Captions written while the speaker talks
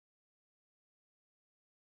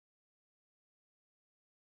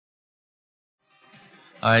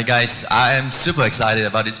All right, guys, I am super excited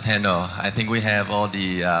about this panel. I think we have all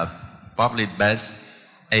the probably best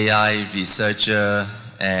AI researcher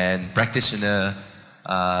and practitioner,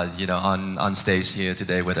 on stage here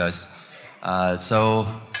today with us. So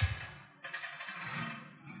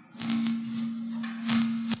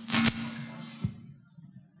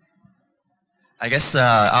I guess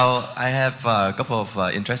I have a couple of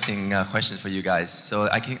interesting questions for you guys. So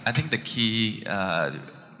I think the key,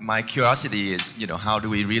 my curiosity is, how do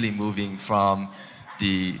we really moving from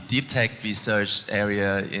the deep tech research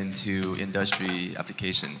area into industry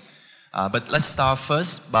application? But let's start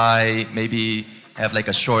first by maybe have like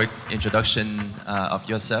a short introduction of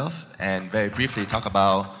yourself and very briefly talk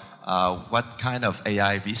about what kind of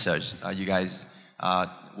AI research are you guys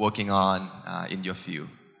working on in your field.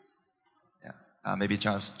 Maybe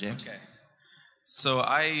James. Okay. So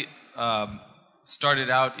I started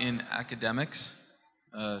out in academics,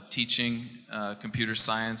 teaching computer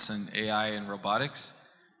science and AI and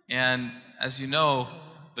robotics. And as you know,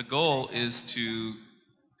 the goal is to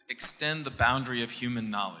extend the boundary of human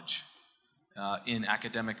knowledge in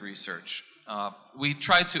academic research. We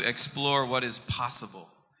try to explore what is possible.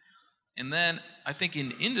 And then I think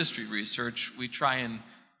in industry research, we try and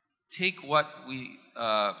take what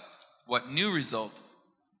new result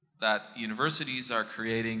that universities are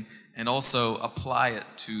creating and also apply it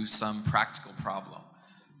to some practical problem.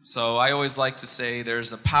 So I always like to say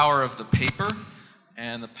there's a power of the paper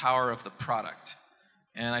and the power of the product.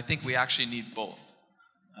 And I think we actually need both.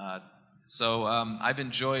 So I've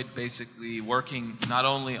enjoyed basically working not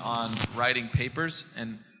only on writing papers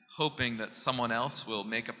and hoping that someone else will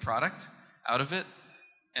make a product out of it,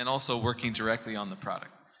 and also working directly on the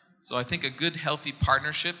product. So I think a good, healthy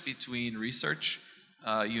partnership between research,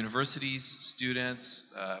 universities,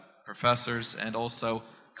 students, professors, and also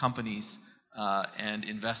companies and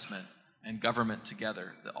investment and government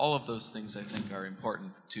together. All of those things I think are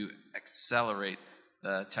important to accelerate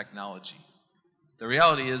the technology. The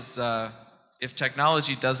reality is if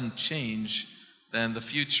technology doesn't change, then the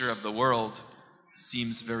future of the world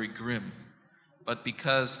seems very grim. But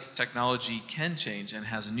because technology can change and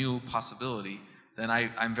has new possibility, then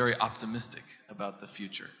I'm very optimistic about the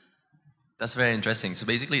future. That's very interesting. So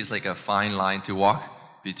basically it's like a fine line to walk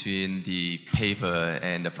between the paper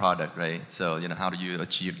and the product, right? So, how do you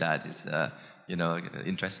achieve that is, an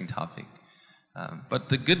interesting topic. But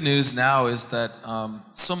the good news now is that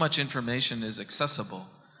so much information is accessible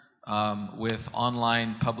with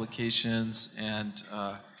online publications. And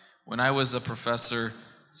when I was a professor,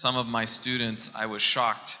 some of my students, I was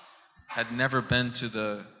shocked, had never been to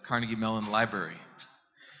the Carnegie Mellon Library.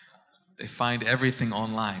 They find everything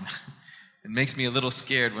online. It makes me a little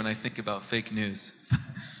scared when I think about fake news.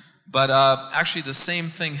 But actually the same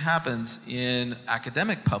thing happens in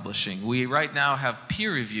academic publishing. We right now have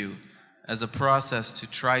peer review as a process to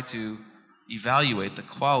try to evaluate the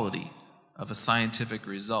quality of a scientific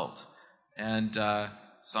result. And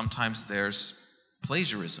sometimes there's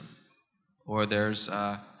plagiarism, or there's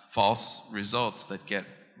false results that get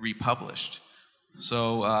republished.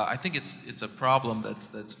 So I think it's a problem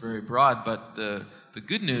that's very broad, but the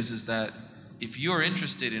good news is that if you're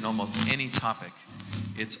interested in almost any topic,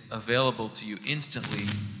 it's available to you instantly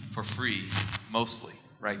for free, mostly,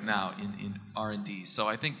 right now in R&D. So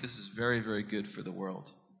I think this is very, very good for the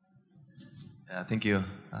world. Thank you.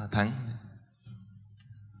 Thang?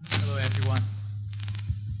 Hello, everyone.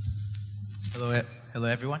 Hello,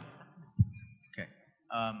 everyone. Okay.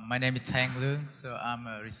 My name is Thang Luong, so I'm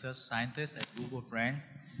a research scientist at Google Brain.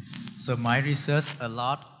 So my research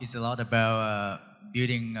is a lot about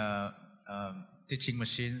building teaching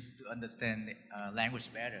machines to understand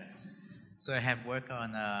language better. So I have worked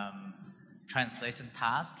on translation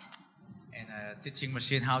task and teaching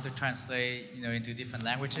machine how to translate, into different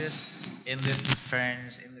languages, English to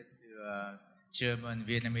French, English to German,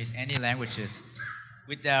 Vietnamese, any languages,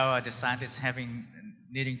 without the scientists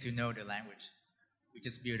needing to know the language. We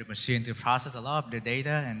just build a machine to process a lot of the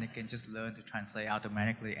data, and they can just learn to translate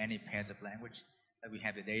automatically any pairs of language that we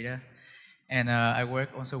have the data. And I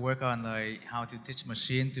also work on how to teach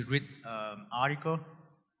machine to read article.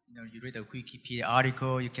 You read a Wikipedia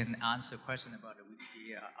article, you can answer questions about the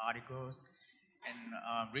Wikipedia articles.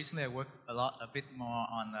 And recently I worked a bit more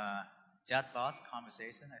on chatbot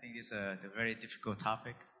conversation. I think these are the very difficult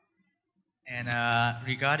topics. And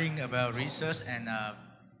regarding about research and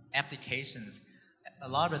applications, a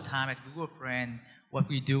lot of the time at Google Brain, what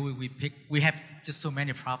we do, we have just so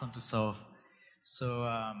many problems to solve. So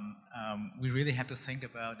we really have to think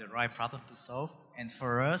about the right problem to solve. And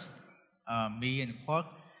for us, me and Thuc,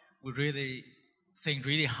 we really think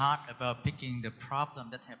really hard about picking the problem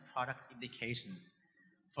that have product implications.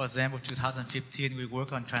 For example, 2015, we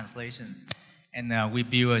work on translations, and we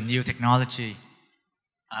build a new technology.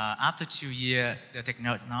 After 2 years, the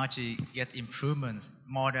technology get improvements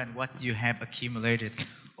more than what you have accumulated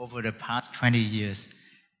over the past 20 years.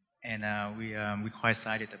 And we're quite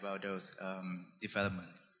excited about those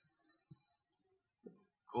developments.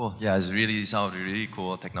 Cool. Yeah, it's really sounds really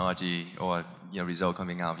cool technology or result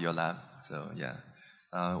coming out of your lab. So yeah.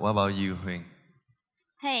 What about you, Huyen?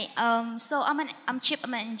 Hey, so I'm chip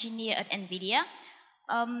engineer at NVIDIA.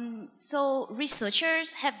 So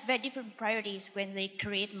researchers have very different priorities when they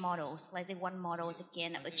create models. Like they want models that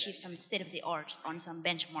can achieve some state of the art on some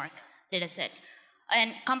benchmark data sets.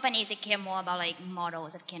 And companies, they care more about like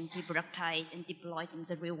models that can be productized and deployed in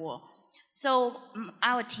the real world. So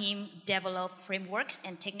our team developed frameworks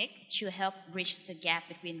and techniques to help bridge the gap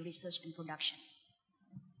between research and production.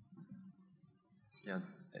 Yeah,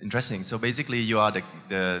 interesting. So basically you are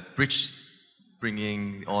the bridge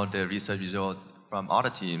bringing all the research result from our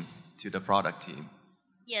team to the product team.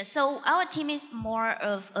 Yeah, so our team is more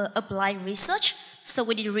of applied research. So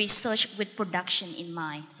we did research with production in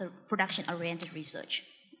mind, so production-oriented research.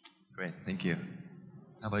 Great, thank you.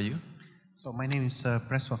 How about you? So my name is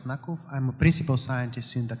Preslav Nakov. I'm a principal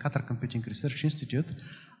scientist in the Qatar Computing Research Institute.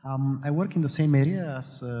 I work in the same area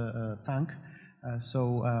as Thang.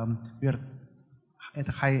 We are at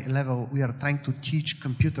a high level, we are trying to teach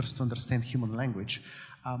computers to understand human language.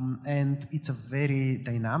 And it's a very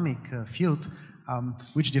dynamic field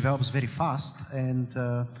which develops very fast, and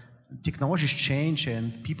technologies change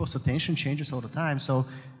and people's attention changes all the time. So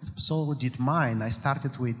did mine. I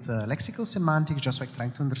started with lexical semantics, just like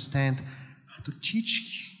trying to understand how to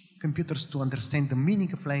teach computers to understand the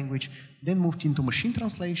meaning of language, then moved into machine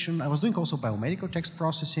translation. I was doing also biomedical text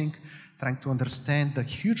processing, trying to understand the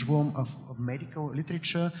huge volume of medical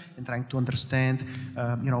literature and trying to understand,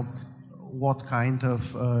 what kind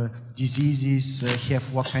of diseases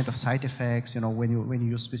have what kind of side effects, when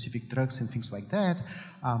you use specific drugs and things like that.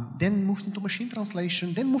 Then moved into machine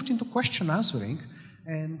translation, then moved into question answering.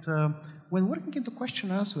 And when working into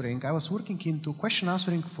question answering, I was working into question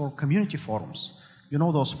answering for community forums. You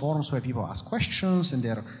know those forums where people ask questions and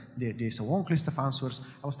there's a long list of answers.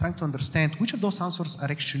 I was trying to understand which of those answers are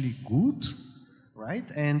actually good, right?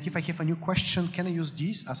 And if I have a new question, can I use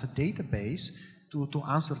this as a database to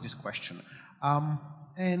answer this question?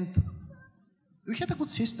 And we had a good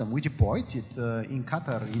system. We deployed it in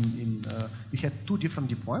Qatar. We had 2 different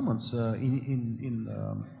deployments in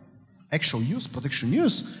actual use, production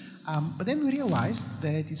use. But then we realized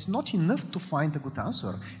that it's not enough to find a good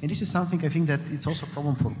answer. And this is something I think that it's also a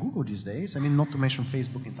problem for Google these days. I mean, not to mention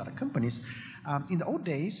Facebook and other companies. In the old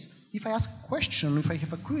days, if I ask a question, if I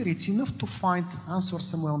have a query, it's enough to find answers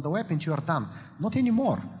somewhere on the web and you are done. Not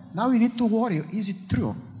anymore. Now you need to worry, is it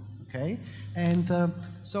true? Okay? And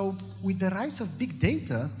so with the rise of big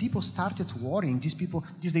data, people started worrying.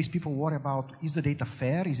 These days people worry about, is the data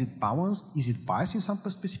fair? Is it balanced? Is it biased in some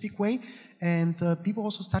specific way? And people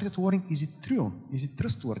also started worrying, is it true? Is it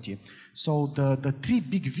trustworthy? So the 3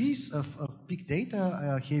 big V's of big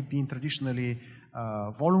data have been traditionally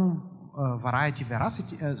volume, variety,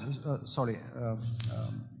 veracity,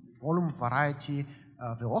 volume, variety,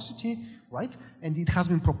 velocity, right? And it has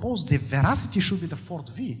been proposed the veracity should be the 4th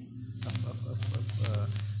V.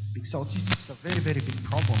 So this is a very, very big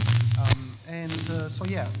problem. So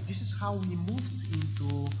yeah, this is how we moved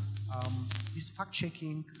into this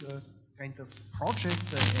fact-checking kind of project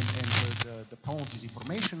and the problem of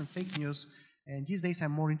disinformation and fake news. And these days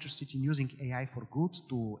I'm more interested in using AI for good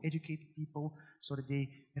to educate people so that they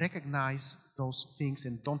recognize those things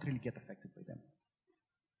and don't really get affected by them.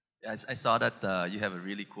 Yes, I saw that you have a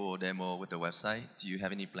really cool demo with the website. Do you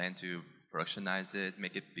have any plan to productionize it,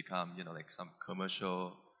 make it become, like some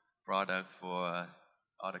commercial product for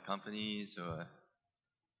other companies or?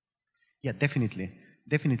 Yeah, definitely.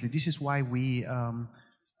 Definitely. This is why we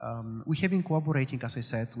have been collaborating, as I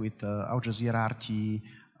said, with Al Jazeera RT,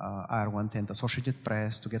 IR110, Associated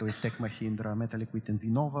Press, together with Tech Mahindra, Meta Liquid, and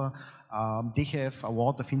Vinova. They have a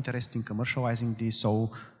lot of interest in commercializing this. So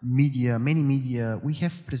many media, we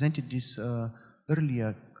have presented this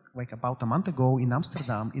earlier, like about a month ago in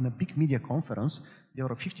Amsterdam in a big media conference. There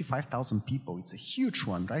were 55,000 people. It's a huge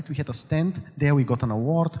one, right? We had a stand there. We got an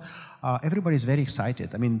award. Everybody is very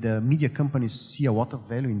excited. I mean, the media companies see a lot of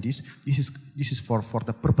value in this. This is for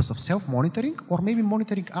the purpose of self-monitoring or maybe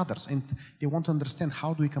monitoring others. And they want to understand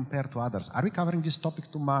how do we compare to others. Are we covering this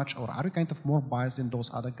topic too much, or are we kind of more biased than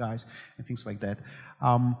those other guys and things like that?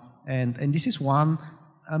 And this is one.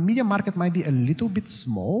 Media market might be a little bit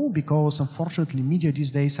small because unfortunately media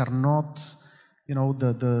these days are not,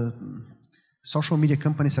 social media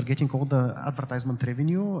companies are getting all the advertisement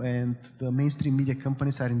revenue, and the mainstream media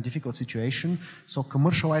companies are in difficult situation. So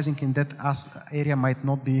commercializing in that area might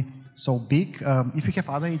not be so big. If you have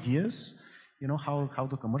other ideas, you know, how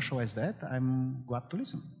to commercialize that, I'm glad to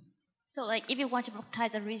listen. So like if you want to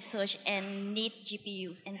productize a research and need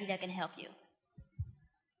GPUs, NVIDIA can help you.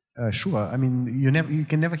 Sure. I mean, you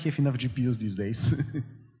can never have enough GPUs these days.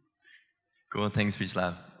 Cool. Thanks,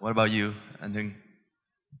 Preslav. What about you, Thang?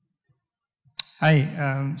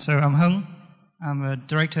 Hi. So I'm Hung. I'm a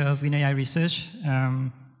director of AI research.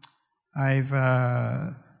 I've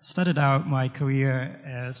started out my career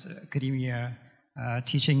as academia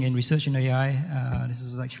teaching in research in AI. This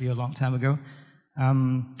is actually a long time ago.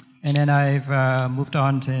 And then I've moved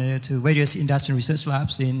on to various industry research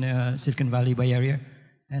labs in Silicon Valley, Bay Area.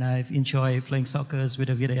 And I've enjoyed playing soccer with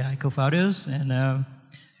the VidAI co-founders. And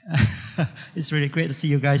it's really great to see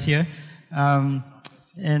you guys here.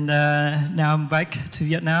 And now I'm back to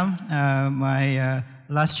Vietnam. My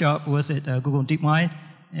last job was at Google DeepMind.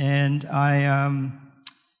 And I'm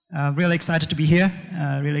really excited to be here,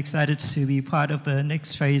 really excited to be part of the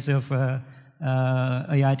next phase of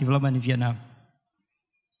AI development in Vietnam.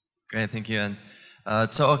 Great, thank you. And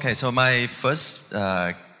so my first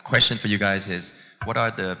question for you guys is, what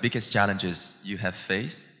are the biggest challenges you have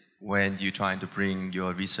faced when you're trying to bring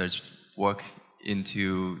your research work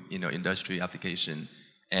into industry application,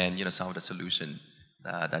 and some of the solution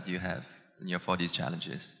that you have for these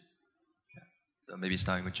challenges? Yeah. So maybe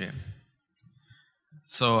starting with James.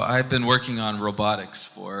 So I've been working on robotics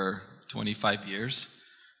for 25 years,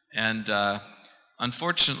 and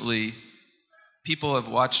unfortunately, people have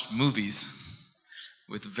watched movies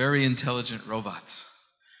with very intelligent robots.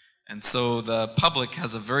 And so the public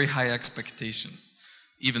has a very high expectation,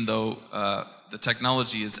 even though the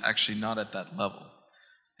technology is actually not at that level.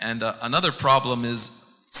 And another problem is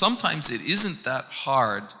sometimes it isn't that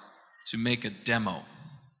hard to make a demo,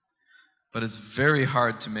 but it's very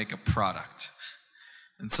hard to make a product.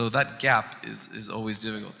 And so that gap is always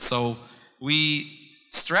difficult. So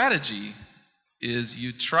strategy is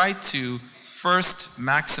you try to first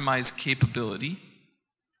maximize capability,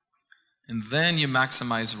 and then you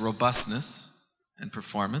maximize robustness and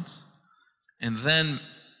performance, and then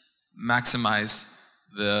maximize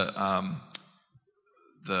the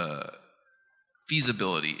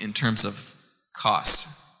feasibility in terms of cost.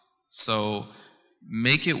 So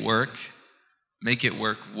make it work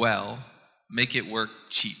well, make it work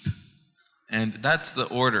cheap. And that's the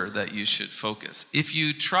order that you should focus. If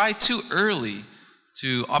you try too early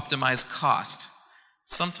to optimize cost,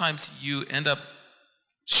 sometimes you end up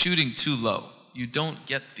shooting too low. You don't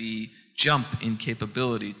get the jump in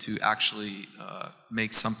capability to actually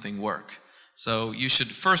make something work. So you should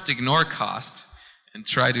first ignore cost and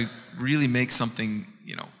try to really make something,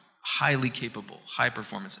 highly capable, high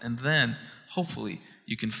performance, and then hopefully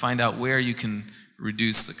you can find out where you can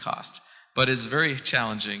reduce the cost. But it's very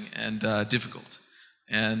challenging and difficult.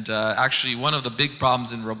 And actually, one of the big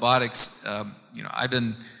problems in robotics, I've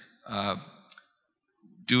been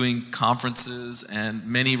doing conferences, and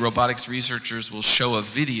many robotics researchers will show a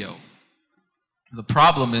video. The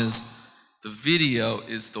problem is the video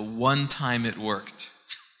is the one time it worked,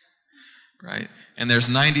 right? And there's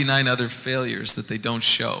 99 other failures that they don't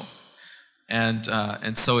show.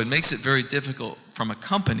 And so it makes it very difficult from a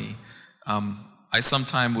company. I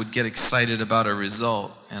sometimes would get excited about a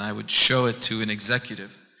result, and I would show it to an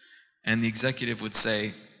executive, and the executive would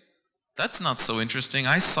say, "That's not so interesting.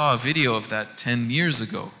 I saw a video of that 10 years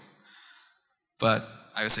ago." But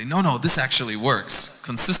I would say, no, this actually works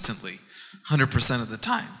consistently, 100% of the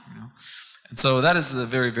time. And so that is a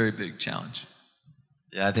very, very big challenge.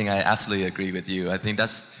 Yeah, I think I absolutely agree with you. I think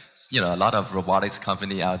that's, a lot of robotics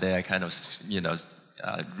company out there kind of,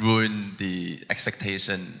 ruin the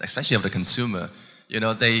expectation, especially of the consumer.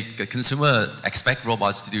 The consumer expect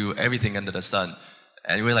robots to do everything under the sun.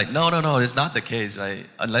 And we're like, no, it's not the case, right?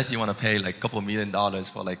 Unless you want to pay like a couple $1 million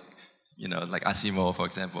for like Asimo, for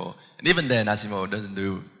example. And even then, Asimo doesn't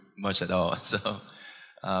do much at all. So,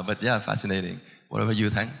 but yeah, fascinating. What about you,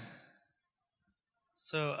 Thang?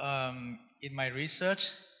 So, in my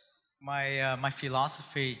research, my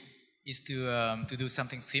philosophy is to do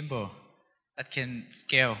something simple that can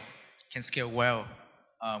scale well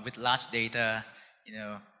with large data,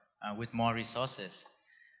 with more resources.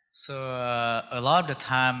 So a lot of the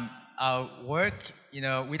time, our work,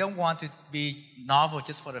 we don't want to be novel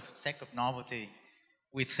just for the sake of novelty.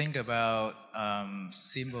 We think about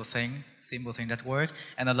simple things that work,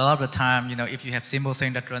 and a lot of the time, if you have simple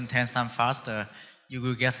things that run 10 times faster, you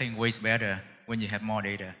will get things way better when you have more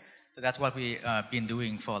data. So that's what we've been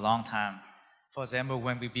doing for a long time. For example,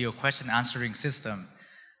 when we build a question answering system,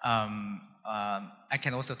 I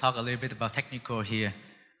can also talk a little bit about technical here.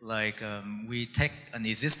 Like we take an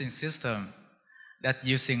existing system that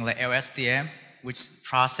using like LSTM, which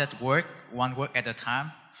process one word at a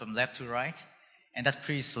time from left to right, and that's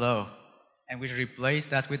pretty slow. And we replace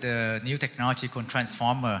that with a new technology called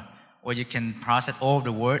transformer, where you can process all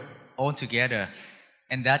the word all together,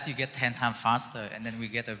 and that you get 10 times faster, and then we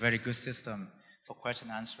get a very good system for question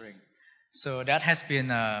answering. So that has been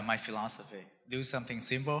my philosophy. Do something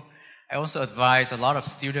simple. I also advise a lot of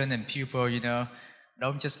students and people,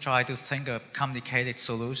 don't just try to think of complicated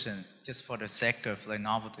solution just for the sake of like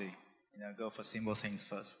novelty. Go for simple things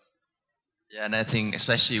first. Yeah, and I think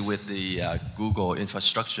especially with the Google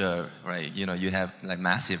infrastructure, right? You have like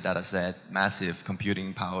massive data set, massive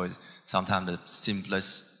computing powers. Sometimes the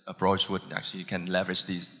simplest approach would actually can leverage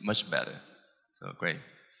these much better. So great.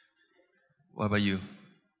 What about you?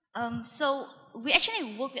 So we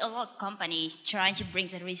actually work with a lot of companies trying to bring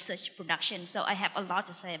the research to production. So I have a lot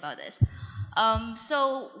to say about this.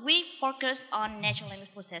 So we focus on natural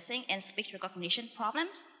language processing and speech recognition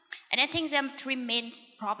problems. And I think there are three main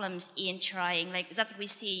problems in trying, like that we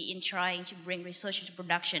see in trying to bring research into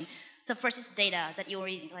production. So first is data that you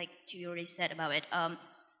already said about it.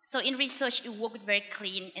 So in research, you work with very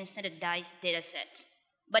clean and standardized data sets.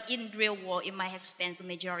 But in real world, you might have to spend the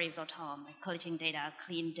majority of your time collecting data,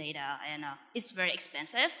 clean data, and it's very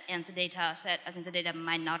expensive. And the data set, I think the data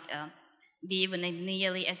might not be even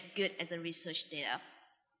nearly as good as the research data.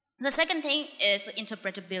 The second thing is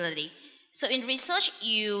interpretability. So in research,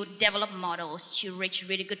 you develop models to reach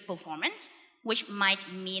really good performance, which might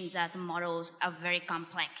mean that the models are very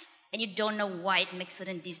complex, and you don't know why it makes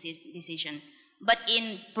certain decision. But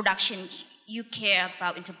in production, you care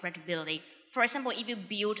about interpretability. For example, if you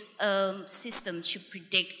build a system to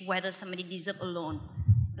predict whether somebody deserves a loan,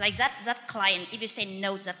 like that client, if you say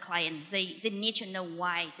no to that client, they need to know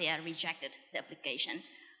why they are rejected the application.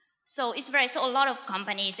 So so a lot of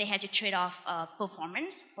companies, they have to trade off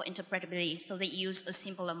performance for interpretability. So they use a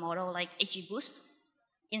simpler model like XGBoost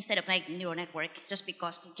instead of like neural network, just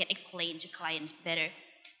because it can explain to clients better.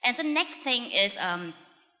 And the next thing is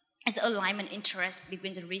alignment interest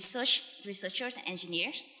between the researchers and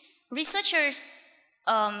engineers. Researchers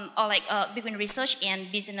between research and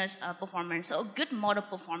business performance. So a good model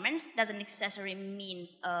performance doesn't necessarily mean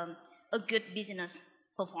a good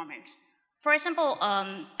business performance. For example,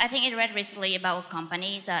 I think I read recently about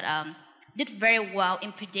companies that did very well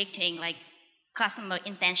in predicting like customer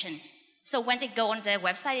intentions. So when they go on their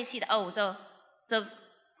website, they see that the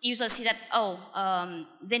users see that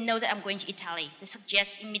they know that I'm going to Italy. They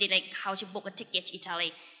suggest immediately like how to book a ticket to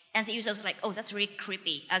Italy, and the users like, oh, that's really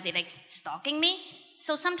creepy. Are they like stalking me?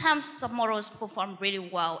 So sometimes some models perform really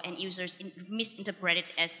well, and users misinterpret it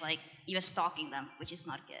as like you're stalking them, which is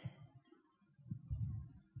not good.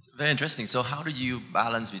 Very interesting. So how do you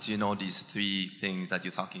balance between all these three things that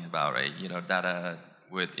you're talking about, right? Data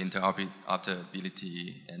with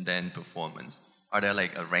interoperability and then performance. Are there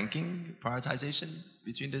like a ranking prioritization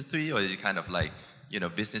between the three, or is it kind of like,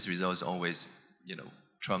 business results always,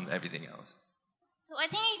 trump everything else? So I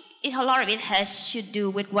think a lot of it has to do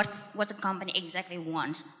with what the company exactly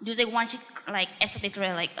wants. Do they want to like establish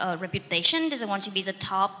like a reputation? Do they want to be the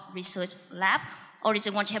top research lab, or do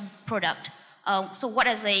they want to have product? So what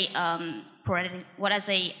are they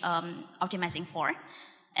optimizing for?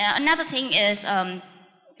 Another thing is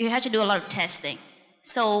you have to do a lot of testing.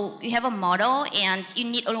 So you have a model, and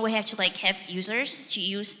you only have to like have users to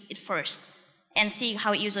use it first and see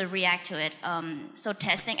how users react to it. So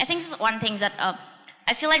testing, I think this is one thing that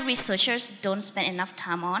I feel like researchers don't spend enough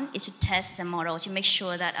time on, is to test the model to make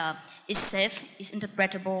sure that it's safe, it's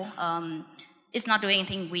interpretable, it's not doing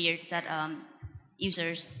anything weird that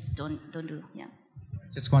users don't do. Yeah.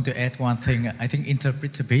 Just want to add one thing. I think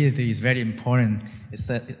interpretability is very important. It's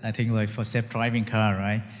that I think like for self-driving car,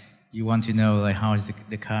 right? You want to know like how is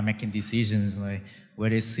the car making decisions, like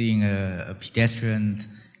whether it's seeing a pedestrian,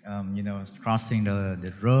 crossing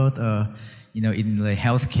the road, or in the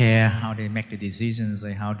healthcare, how they make the decisions,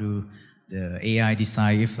 like how do the AI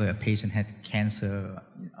decide if a patient had cancer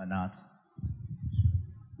or not.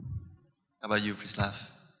 How about you, Preslav?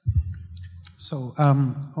 So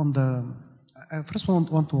I first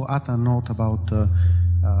want to add a note about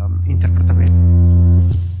interpretability.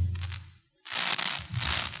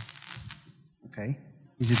 Okay,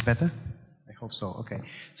 is it better? I hope so. Okay.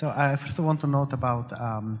 So I first want to note about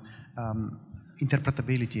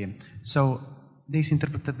interpretability. So there's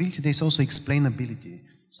interpretability, there's also explainability.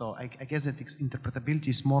 So I guess that interpretability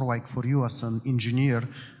is more like for you as an engineer,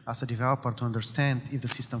 as a developer, to understand if the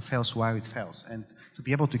system fails, why it fails, and to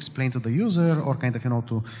be able to explain to the user, or kind of,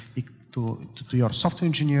 to your software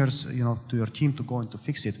engineers, to your team to go and to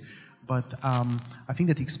fix it. But I think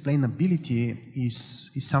that explainability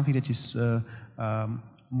is something that is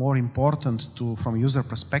more important from a user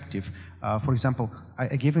perspective. For example,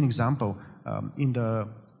 I gave an example in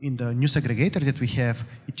the news aggregator that we have.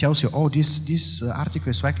 It tells you, oh, this article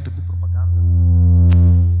is likely to be propaganda.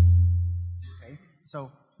 Okay, so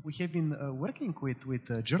we have been working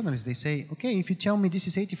with journalists. They say, okay, if you tell me this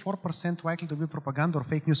is 84% likely to be propaganda or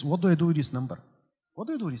fake news, what do I do with this number? What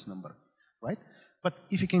do I do with this number, right? But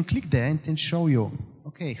if you can click there and show you,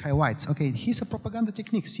 okay, highlights, okay, here's a propaganda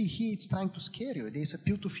technique. See, here it's trying to scare you. There's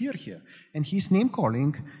appeal to fear here. And he's name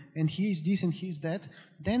calling, and he is this and he is that.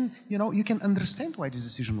 Then, you can understand why this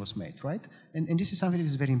decision was made, right? And this is something that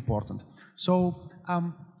is very important. So,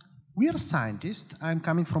 we are scientists. I'm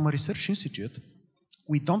coming from a research institute.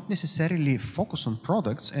 We don't necessarily focus on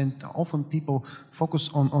products, and often people focus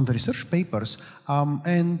on the research papers.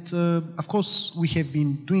 Of course, we have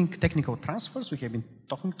been doing technical transfers. We have been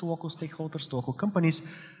talking to local stakeholders, to local companies.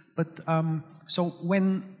 But so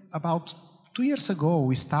when about 2 years ago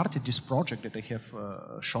we started this project that I have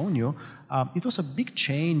shown you, it was a big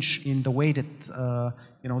change in the way that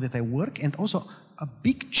that I work, and also a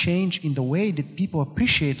big change in the way that people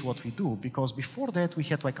appreciate what we do, because before that we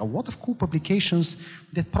had like a lot of cool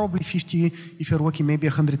publications that probably 50, if you're working, maybe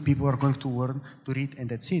 100 people are going to learn to read, and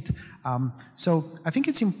that's it. So I think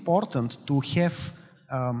it's important to have,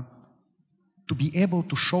 to be able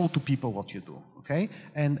to show to people what you do, okay?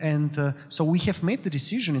 So we have made the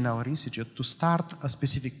decision in our institute to start a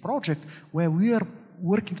specific project where we are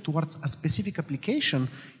working towards a specific application,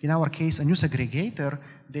 in our case a news aggregator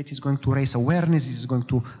that is going to raise awareness, is going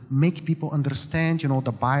to make people understand,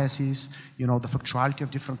 the biases, the factuality of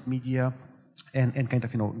different media, and kind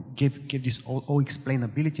of, give this all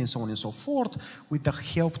explainability and so on and so forth, with the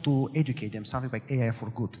help to educate them, something like AI for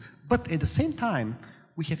good. But at the same time,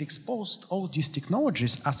 we have exposed all these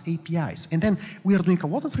technologies as APIs. And then we are doing a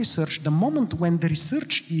lot of research. The moment when the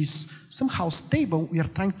research is somehow stable, we are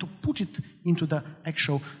trying to put it into the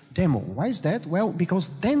actual demo. Why is that? Well,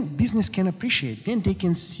 because then business can appreciate, then they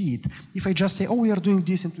can see it. If I just say, oh, we are doing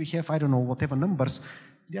this and we have, I don't know, whatever numbers,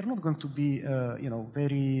 they are not going to be,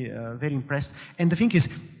 very impressed. And the thing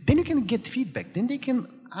is, then you can get feedback. Then they can,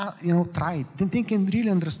 try it. Then they can really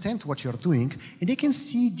understand what you're doing, and they can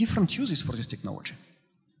see different uses for this technology.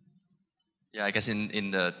 Yeah, I guess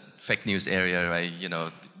in the fake news area, right,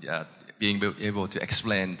 being able to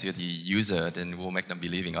explain to the user, then will make them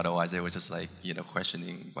believing. Otherwise, they were just like,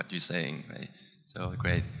 questioning what you're saying, right? So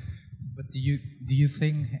great. But do you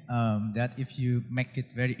think that if you make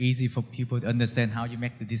it very easy for people to understand how you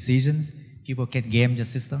make the decisions, people can game the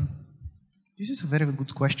system? This is a very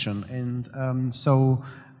good question. And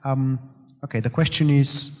okay, the question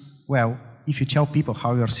is, well, if you tell people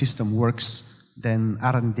how your system works, then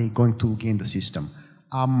aren't they going to game the system?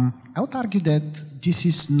 I would argue that this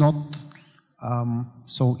is not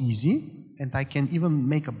so easy, and I can even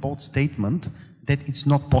make a bold statement that it's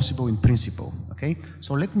not possible in principle. Okay,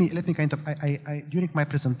 so let me kind of, during my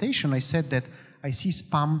presentation I said that I see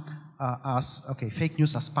spam as, fake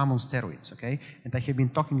news as spam on steroids. Okay, and I have been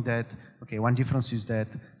talking that, one difference is that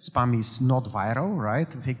spam is not viral,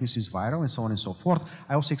 right? Fake news is viral, and so on and so forth.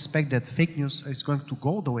 I also expect that fake news is going to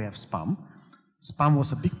go the way of spam. Spam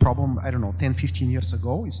was a big problem, I don't know, 10, 15 years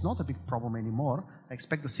ago. It's not a big problem anymore. I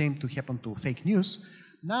expect the same to happen to fake news.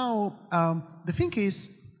 Now, the thing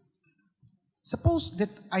is, suppose that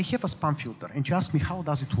I have a spam filter, and you ask me, how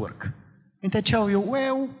does it work? And I tell you,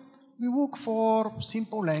 well, we look for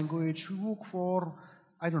simple language, we look for,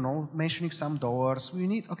 I don't know, mentioning some dollars, we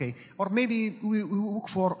need, or maybe we look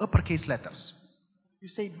for uppercase letters. You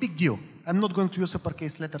say, big deal, I'm not going to use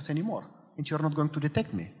uppercase letters anymore, and you're not going to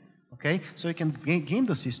detect me. Okay, so you can game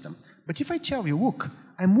the system. But if I tell you, look,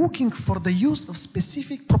 I'm looking for the use of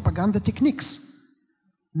specific propaganda techniques,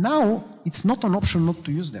 now it's not an option not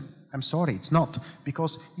to use them. I'm sorry, it's not.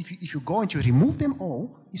 Because if you go and you remove them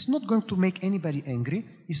all, it's not going to make anybody angry.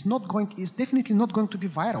 It's definitely not going to be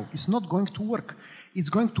viral. It's not going to work. It's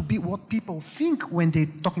going to be what people think when they're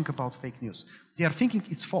talking about fake news. They are thinking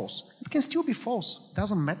it's false. It can still be false,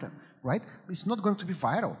 doesn't matter. Right? It's not going to be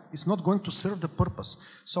viral. It's not going to serve the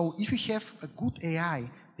purpose. So if you have a good AI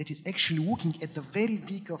that is actually looking at the very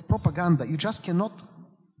vehicle of propaganda, you just cannot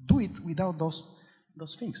do it without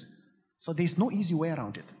those things. So there's no easy way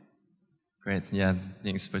around it. Great. Yeah.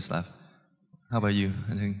 Thanks, Preslav. How about you?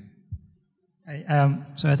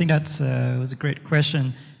 So I think that was a great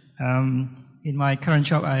question. In my current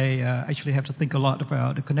job, I actually have to think a lot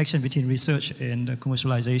about the connection between research and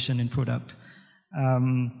commercialization and product.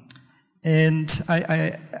 And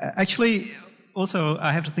I actually also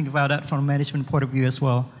I have to think about that from a management point of view as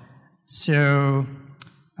well. So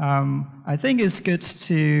I think it's good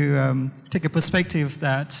to take a perspective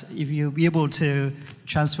that if you'll be able to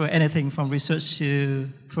transfer anything from research to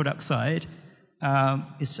product side,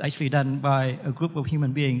 it's actually done by a group of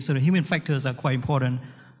human beings. So the human factors are quite important.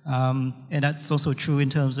 And that's also true in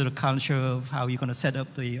terms of the culture of how you're going to set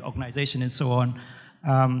up the organization and so on.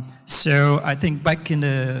 So I think back in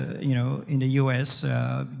the, in the US,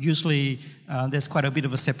 usually there's quite a bit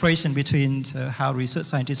of a separation between how research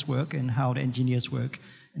scientists work and how the engineers work.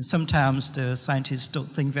 And sometimes the scientists don't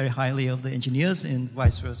think very highly of the engineers and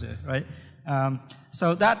vice versa, right?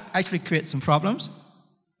 So that actually creates some problems.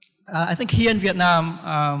 I think here in Vietnam,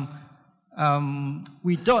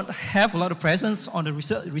 we don't have a lot of presence on the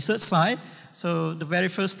research side. So the very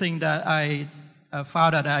first thing that I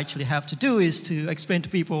found that I actually have to do is to explain to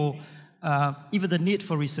people even the need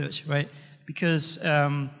for research, right? Because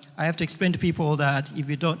I have to explain to people that if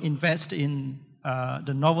you don't invest in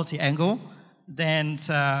the novelty angle, then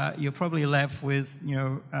you're probably left with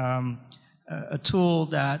a tool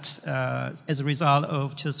that, as a result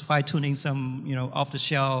of just fine-tuning some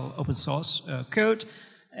off-the-shelf open source code,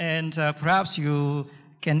 and perhaps you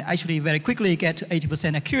can actually very quickly get to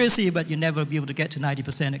 80% accuracy, but you never be able to get to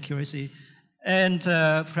 90% accuracy. And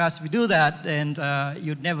perhaps if you do that, then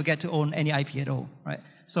you'd never get to own any IP at all, right?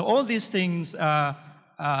 So all these things,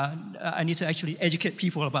 I need to actually educate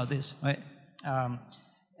people about this, right?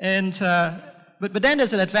 But then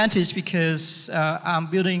there's an advantage because I'm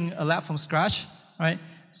building a lab from scratch, right?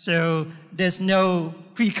 So there's no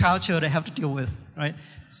pre-culture that I have to deal with, right?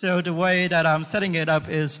 So the way that I'm setting it up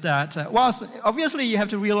is that, well, obviously you have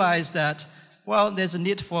to realize that, well, there's a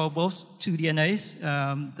need for both two DNAs.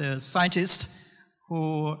 The scientists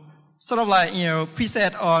who sort of like,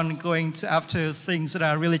 preset on going after things that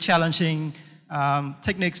are really challenging,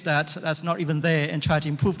 techniques that's not even there, and try to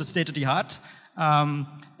improve the state of the art.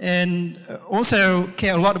 And also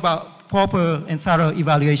care a lot about proper and thorough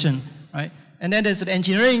evaluation, right? And then there's the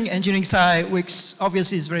engineering side, which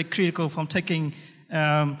obviously is very critical from taking,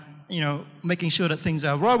 making sure that things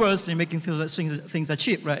are robust and making sure that things are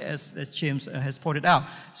cheap, right? As James has pointed out.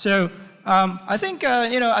 So I think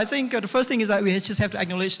the first thing is that we just have to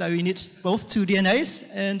acknowledge that we need both two DNAs,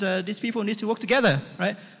 and these people need to work together,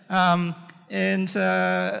 right? And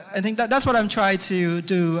I think that's what I'm trying to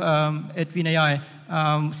do at VNAI.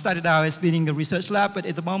 Started out as being a research lab, but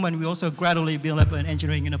at the moment we also gradually build up an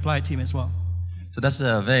engineering and applied team as well. So that's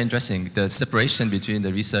very interesting. The separation between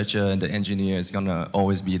the researcher and the engineer is going to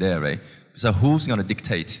always be there, right? So who's going to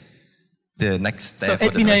dictate the next step? So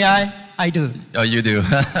at VNAI, I do. Oh, you do.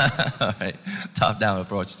 All right. Top-down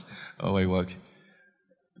approach always work.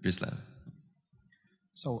 Preslav.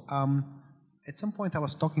 So at some point I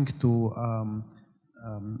was talking to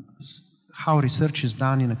how research is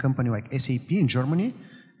done in a company like SAP in Germany,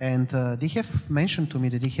 and they have mentioned to me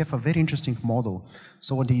that they have a very interesting model.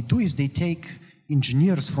 So what they do is they take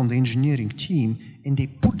engineers from the engineering team and they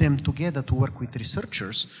put them together to work with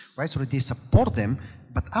researchers, right? So that they support them,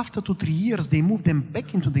 but after 2-3 years they move them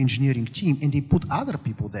back into the engineering team and they put other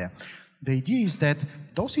people there. The idea is that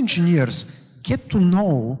those engineers get to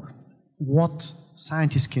know what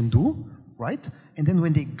scientists can do, right? And then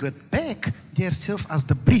when they get back, they serve as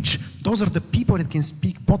the bridge. Those are the people that can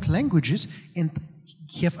speak both languages and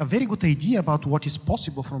have a very good idea about what is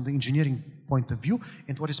possible from the engineering point of view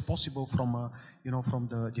and what is possible from, from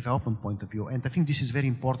the development point of view. And I think this is very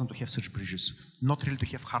important to have such bridges, not really to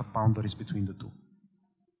have hard boundaries between the two.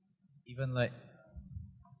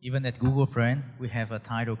 Even at Google Brain, we have a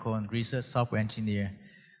title called Research Software Engineer.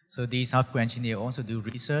 So these software engineers also do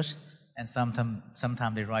research, and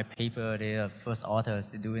sometimes they write paper, they are first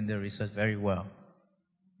authors, they're doing the research very well.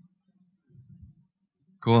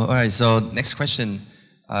 Cool. All right, so next question.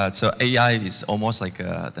 So AI is almost like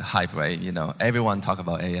the hype, right? Everyone talk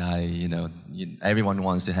about AI, everyone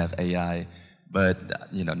wants to have AI, but,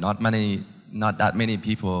 not that many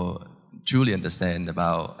people truly understand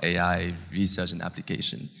about AI research and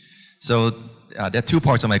application. So there are two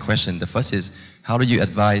parts of my question. The first is, how do you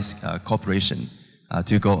advise corporation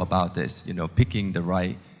to go about this, picking the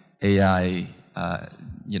right AI,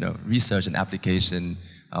 research and application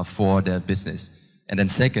for their business? And then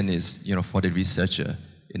second is, for the researcher,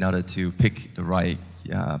 in order to pick the right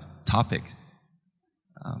topics.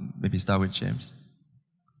 Maybe start with James.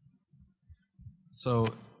 So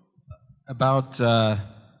about the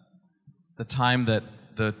time that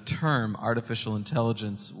the term artificial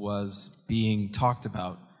intelligence was being talked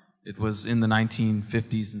about, it was in the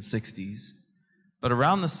 1950s and 60s. But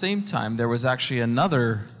around the same time, there was actually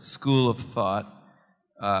another school of thought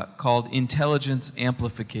called intelligence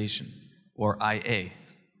amplification, or IA.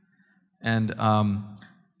 And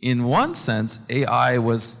in one sense, AI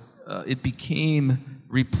was, it became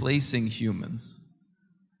replacing humans.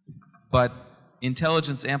 But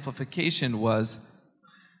intelligence amplification was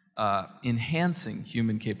enhancing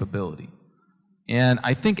human capability. And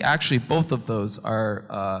I think actually both of those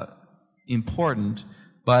are important,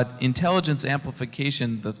 but intelligence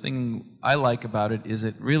amplification, the thing I like about it is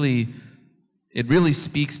it really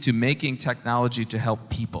speaks to making technology to help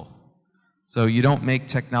people. So you don't make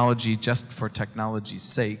technology just for technology's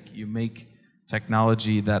sake. You make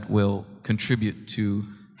technology that will contribute to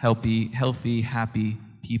healthy, happy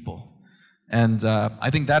people. And I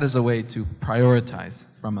think that is a way to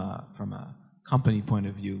prioritize from a company point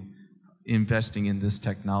of view, investing in this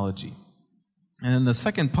technology. And the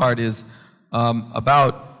second part is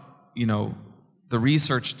about, the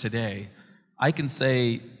research today. I can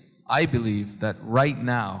say, I believe that right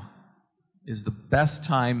now is the best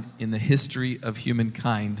time in the history of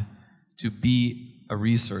humankind to be a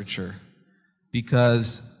researcher.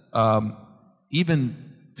 Because even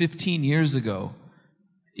 15 years ago,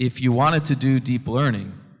 if you wanted to do deep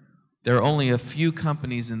learning, there are only a few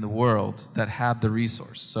companies in the world that had the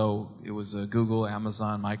resource. So it was Google,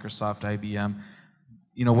 Amazon, Microsoft, IBM.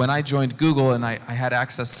 When I joined Google and I had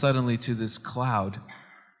access suddenly to this cloud,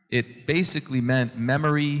 it basically meant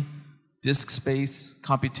memory, disk space,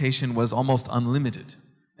 computation was almost unlimited.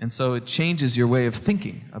 And so it changes your way of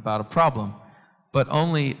thinking about a problem. But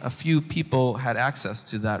only a few people had access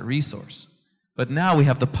to that resource. But now we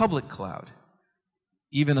have the public cloud.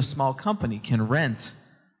 Even a small company can rent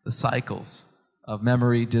the cycles of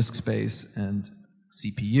memory, disk space, and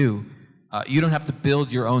CPU. You don't have to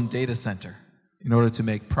build your own data center in order to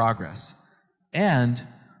make progress. And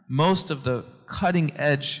most of the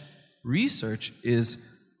cutting-edge research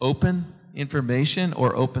is open information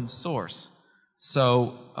or open source.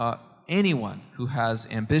 So anyone who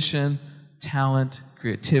has ambition, talent,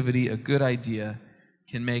 creativity, a good idea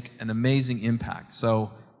can make an amazing impact. So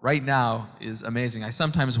right now is amazing. I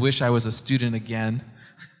sometimes wish I was a student again.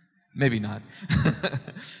 Maybe not.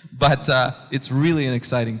 But it's really an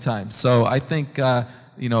exciting time. So I think,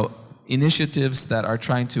 initiatives that are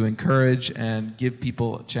trying to encourage and give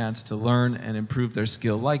people a chance to learn and improve their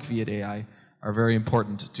skill, like Viet AI, are very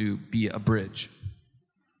important to be a bridge.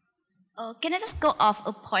 Can I just go off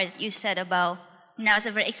a point you said about now is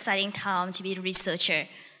a very exciting time to be a researcher.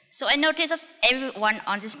 So I noticed that everyone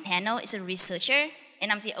on this panel is a researcher,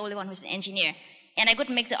 and I'm the only one who's an engineer. And I could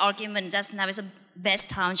make the argument that now is the best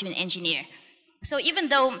time to be an engineer. So even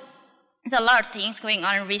though there's a lot of things going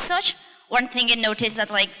on in research, one thing I noticed that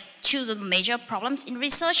two of the major problems in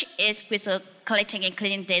research is with collecting and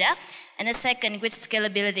cleaning data, and the second with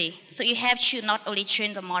scalability. So you have to not only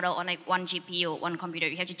train the model on one GPU or one computer,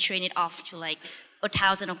 you have to train it off to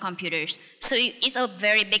 1,000 of computers. So it's a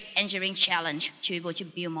very big engineering challenge to be able to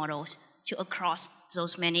build models across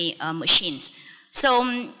those many machines. So,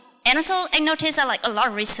 and also I noticed that a lot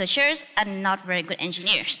of researchers are not very good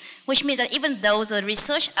engineers, which means that even though the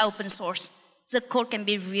research are open source, the code can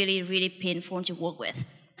be really, really painful to work with.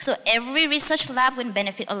 So every research lab will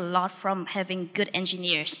benefit a lot from having good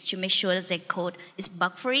engineers to make sure that their code is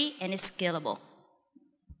bug-free and is scalable.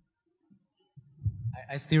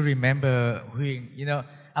 I still remember Huyen.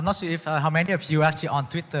 I'm not sure if how many of you are actually on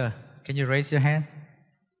Twitter. Can you raise your hand?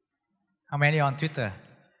 How many on Twitter?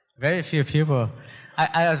 Very few people.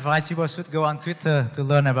 I advise people should go on Twitter to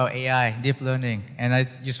learn about AI, deep learning, and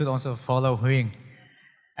you should also follow Huyen.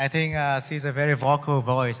 I think she's a very vocal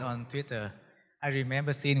voice on Twitter. I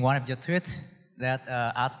remember seeing one of your tweets that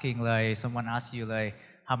asking someone asked you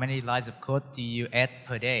how many lines of code do you add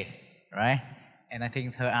per day, right? And I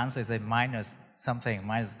think her answer is minus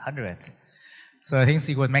 100. So I think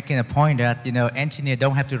she was making a point that engineers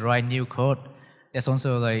don't have to write new code. There's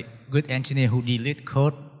also good engineer who delete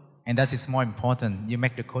code, and that is more important. You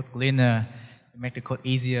make the code cleaner, you make the code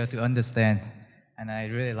easier to understand, and I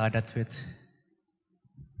really like that tweet.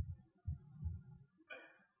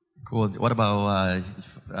 Cool. What about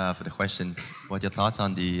for the question? What are your thoughts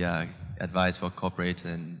on the advice for corporate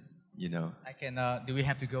and I can. Do we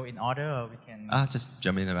have to go in order, or we can? Just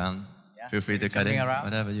jumping around. Yeah? Feel free to cut in. Around?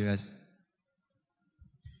 Whatever you guys.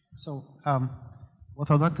 So what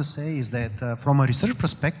I'd like to say is that from a research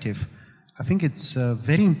perspective, I think it's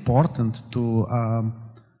very important to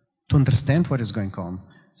understand what is going on.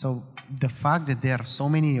 So the fact that there are so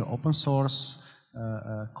many open source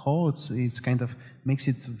codes, it's kind of makes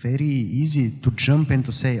it very easy to jump in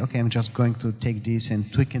to say, okay, I'm just going to take this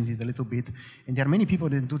and tweak it a little bit. And there are many people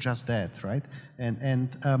that do just that, right? And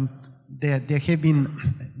there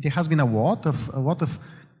has been a lot of.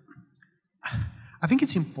 I think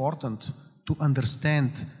it's important to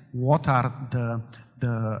understand what are the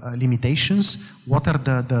limitations, what are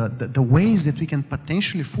the ways that we can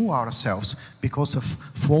potentially fool ourselves because of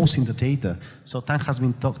flaws in the data. So Thang has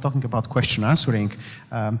been talking about question answering.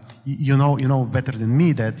 You know better than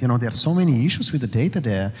me that there are so many issues with the data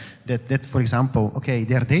there that for example, okay,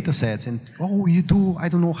 there are data sets and you do I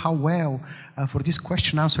don't know how well for this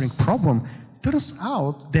question answering problem. Turns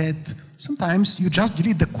out that sometimes you just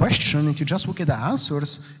delete the question and you just look at the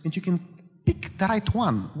answers and you can pick the right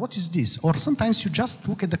one. What is this? Or sometimes you just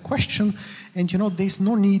look at the question and there's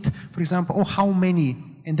no need, for example, how many?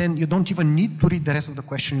 And then you don't even need to read the rest of the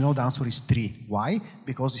question. The answer is 3. Why?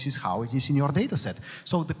 Because this is how it is in your data set.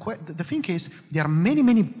 So the thing is, there are many,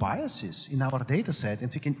 many biases in our data set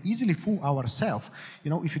and we can easily fool ourselves.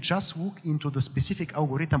 If you just look into the specific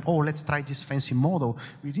algorithm, let's try this fancy model,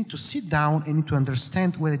 we need to sit down and need to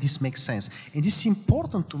understand whether this makes sense. And this is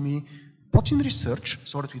important to me both in research,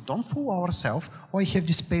 so that we don't fool ourselves, I have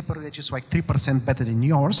this paper that is like 3% better than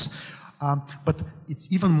yours, but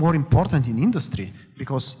it's even more important in industry,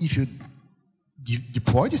 because if you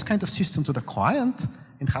deploy this kind of system to the client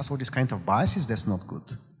and has all these kind of biases, that's not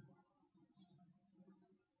good.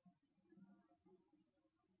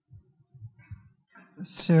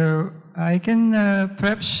 So I can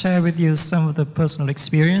perhaps share with you some of the personal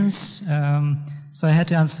experience. So I had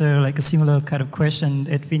to answer like a similar kind of question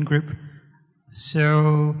at Vin Group.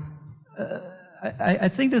 So I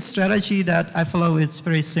think the strategy that I follow is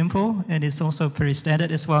very simple and it's also very standard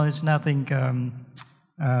as well. It's nothing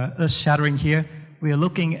earth-shattering here. We are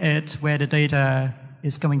looking at where the data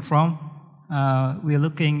is coming from. We are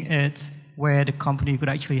looking at where the company could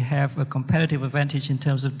actually have a competitive advantage in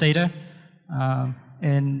terms of data.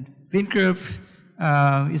 And Vin Group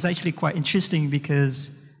is actually quite interesting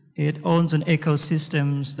because it owns an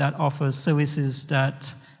ecosystem that offers services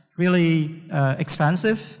that really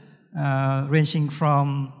expansive, ranging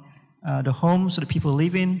from the homes that people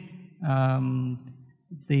live in,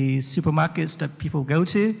 the supermarkets that people go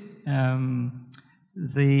to,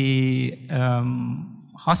 the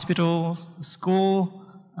hospital, school,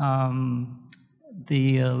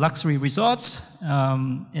 the luxury resorts,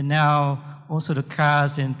 and now also the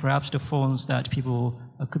cars and perhaps the phones that people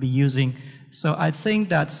could be using. So I think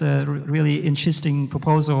that's a really interesting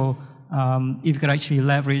proposal if you could actually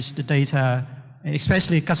leverage the data,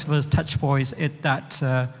 especially customers' touch points at that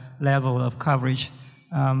level of coverage.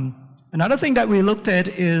 Another thing that we looked at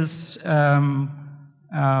is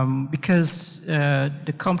because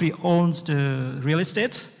the company owns the real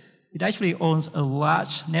estate, it actually owns a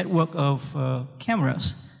large network of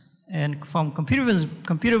cameras. And from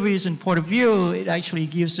computer vision point of view, it actually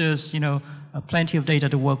gives us, plenty of data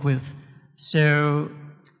to work with. So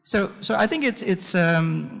I think it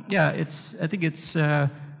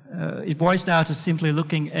boils down to simply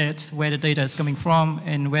looking at where the data is coming from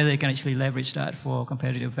and whether they can actually leverage that for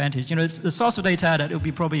competitive advantage. It's the source of data that it would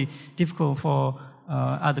be probably difficult for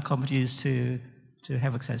other companies to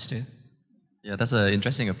have access to. Yeah, that's an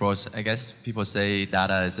interesting approach. I guess people say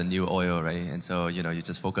data is the new oil, right? And so, you're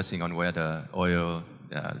just focusing on where the oil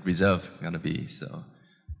reserve is going to be. So,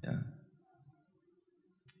 yeah.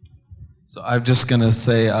 So I'm just going to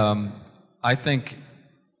say, I think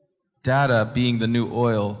data being the new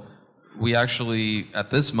oil, we actually,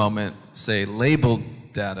 at this moment, say labeled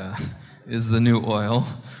data is the new oil.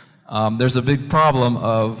 There's a big problem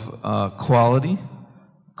of quality,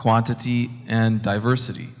 quantity, and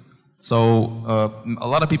diversity. So a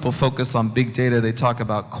lot of people focus on big data. They talk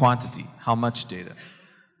about quantity, how much data.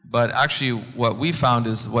 But actually what we found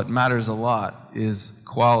is what matters a lot is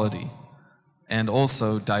quality and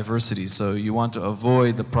also diversity. So you want to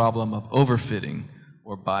avoid the problem of overfitting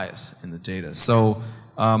or bias in the data. So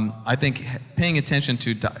I think paying attention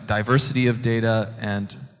to diversity of data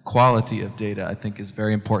and quality of data, I think, is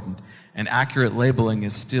very important. And accurate labeling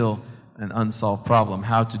is still an unsolved problem,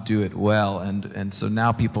 how to do it well. And so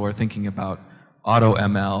now people are thinking about auto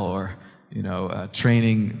ML or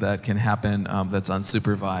training that can happen that's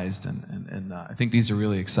unsupervised. And I think these are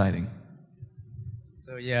really exciting.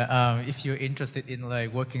 So yeah, if you're interested in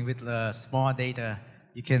working with small data,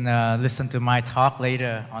 you can listen to my talk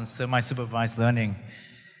later on semi-supervised learning.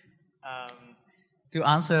 To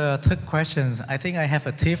answer Thuc questions, I think I have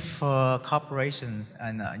a tip for corporations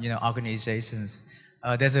and organizations.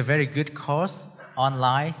 There's a very good course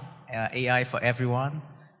online, AI for Everyone,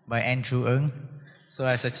 by Andrew Ng. So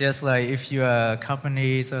I suggest if you're a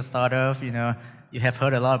company or a startup, you have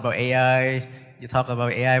heard a lot about AI, you talk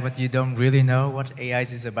about AI, but you don't really know what AI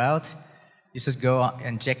is about, you should go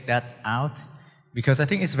and check that out. because I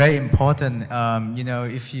think it's very important. You know,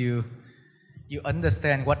 if you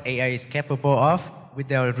understand what AI is capable of,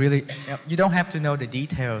 without really, you don't have to know the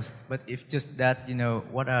details, but if just that, you know,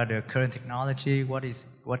 what are the current technology,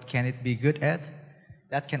 what can it be good at,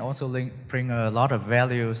 that can also bring a lot of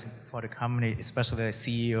values for the company, especially the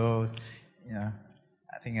CEOs. You know,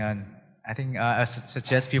 I think I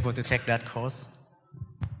suggest people to take that course.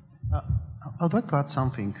 I'd like to add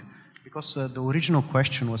something, because the original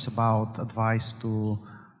question was about advice to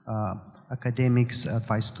academics,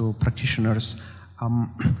 advice to practitioners.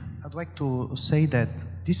 I'd like to say that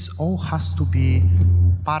this all has to be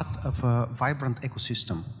part of a vibrant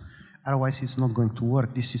ecosystem. Otherwise, it's not going to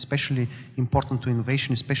work. This is especially important to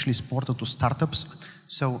innovation, especially important to startups.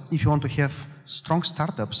 So if you want to have strong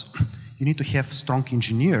startups, you need to have strong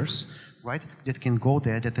engineers, right, that can go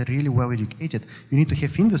there, that are really well educated. You need to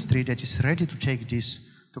have industry that is ready to take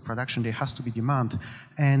this to production. There has to be demand.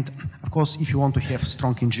 And of course, if you want to have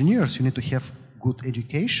strong engineers, you need to have good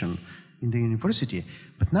education in the university.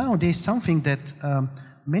 But now there's something that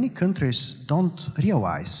many countries don't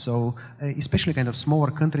realize. So especially kind of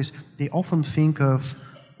smaller countries, they often think of,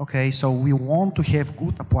 okay, so we want to have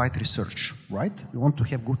good applied research, right? We want to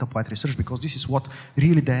have good applied research because this is what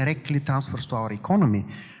really directly transfers to our economy.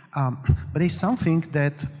 But there's something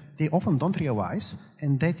that they often don't realize,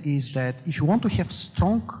 and that is that if you want to have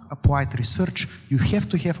strong applied research, you have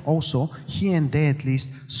to have also, here and there at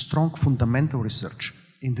least, strong fundamental research.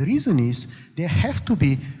 And the reason is there have to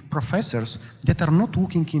be professors that are not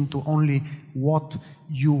looking into only what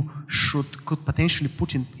you could potentially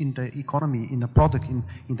put in the economy, in a product in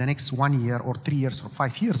the next 1 year or 3 years or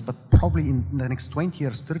 5 years, but probably in the next 20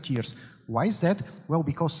 years, 30 years. Why is that? Well,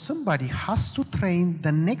 because somebody has to train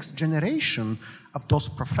the next generation of those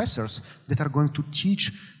professors that are going to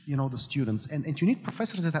teach, you know, the students. And you need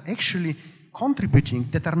professors that are actually contributing,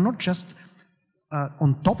 that are not just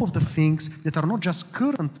on top of the things, that are not just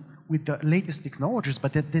current with the latest technologies,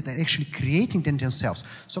 but that are actually creating them themselves.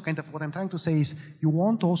 So kind of what I'm trying to say is you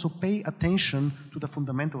want to also pay attention to the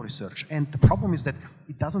fundamental research. And the problem is that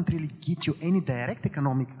it doesn't really get you any direct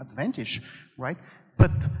economic advantage, right?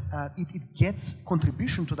 But it gets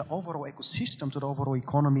contribution to the overall ecosystem, to the overall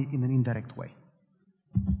economy in an indirect way.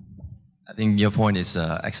 I think your point is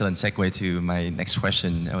an excellent segue to my next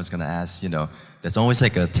question. I was going to ask, you know, there's always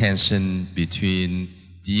like a tension between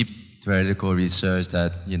deep theoretical research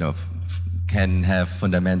that, you know, can have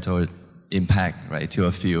fundamental impact, right, to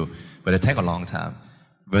a field, but it takes a long time,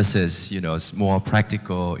 versus, you know, more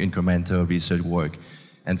practical, incremental research work.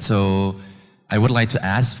 And so I would like to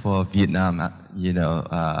ask for Vietnam, you know,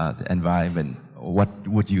 environment, what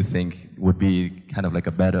would you think would be kind of like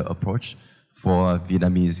a better approach for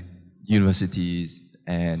Vietnamese universities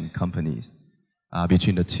and companies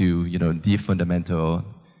between the two, you know, deep fundamental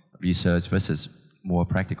research versus more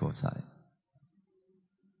practical side?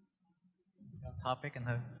 Topic and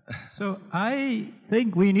So I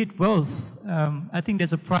think we need both. I think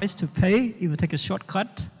there's a price to pay if you take a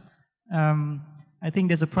shortcut. I think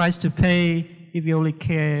there's a price to pay if you only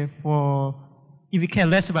care if you care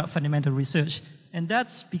less about fundamental research. And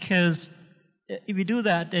that's because if you do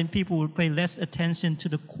that, then people will pay less attention to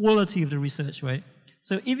the quality of the research, right?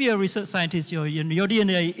 So if you're a research scientist, your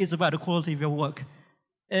DNA is about the quality of your work.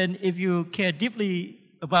 And if you care deeply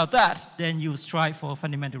about that, then you strive for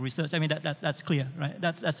fundamental research. I mean, that's clear, right?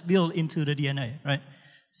 That's built into the DNA, right?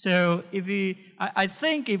 So I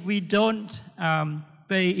think if we don't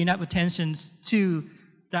pay enough attention to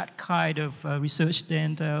that kind of research,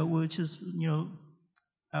 then we'll just, you know,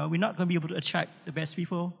 we're not going to be able to attract the best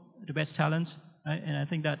people, the best talents, right? And I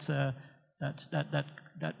think that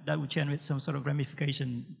would generate some sort of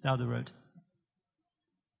ramification down the road.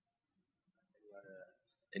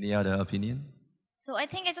 Any other opinion? So I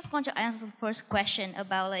think I just want to answer the first question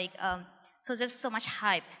about like, so there's so much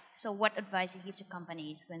hype. So what advice you give to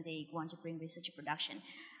companies when they want to bring research to production?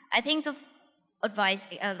 I think the advice,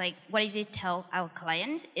 like what I tell our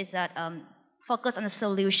clients is that focus on the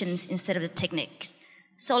solutions instead of the techniques.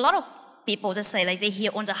 So a lot of people just say, like, they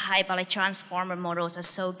hear on the hype about like transformer models are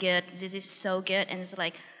so good, this is so good, and it's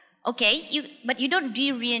like, okay, but do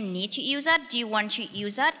you really need to use that? Do you want to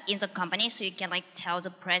use that in the company so you can like tell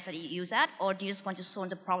the press that you use that, or do you just want to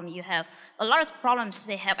solve the problem you have? A lot of problems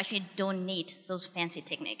they have actually don't need those fancy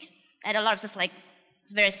techniques, and a lot of just like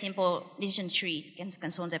it's very simple decision trees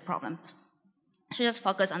can solve their problems. So just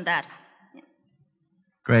focus on that. Yeah.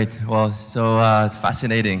 Great. Well, so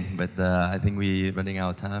fascinating, but I think we're running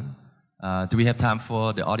out of time. Do we have time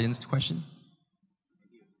for the audience question?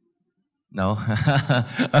 No?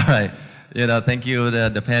 All right. You know, thank you.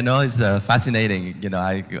 The panel is fascinating. You know,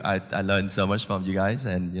 I learned so much from you guys,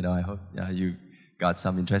 and you know, I hope you got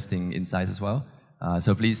some interesting insights as well.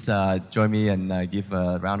 So please join me and give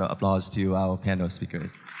a round of applause to our panel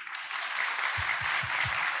speakers.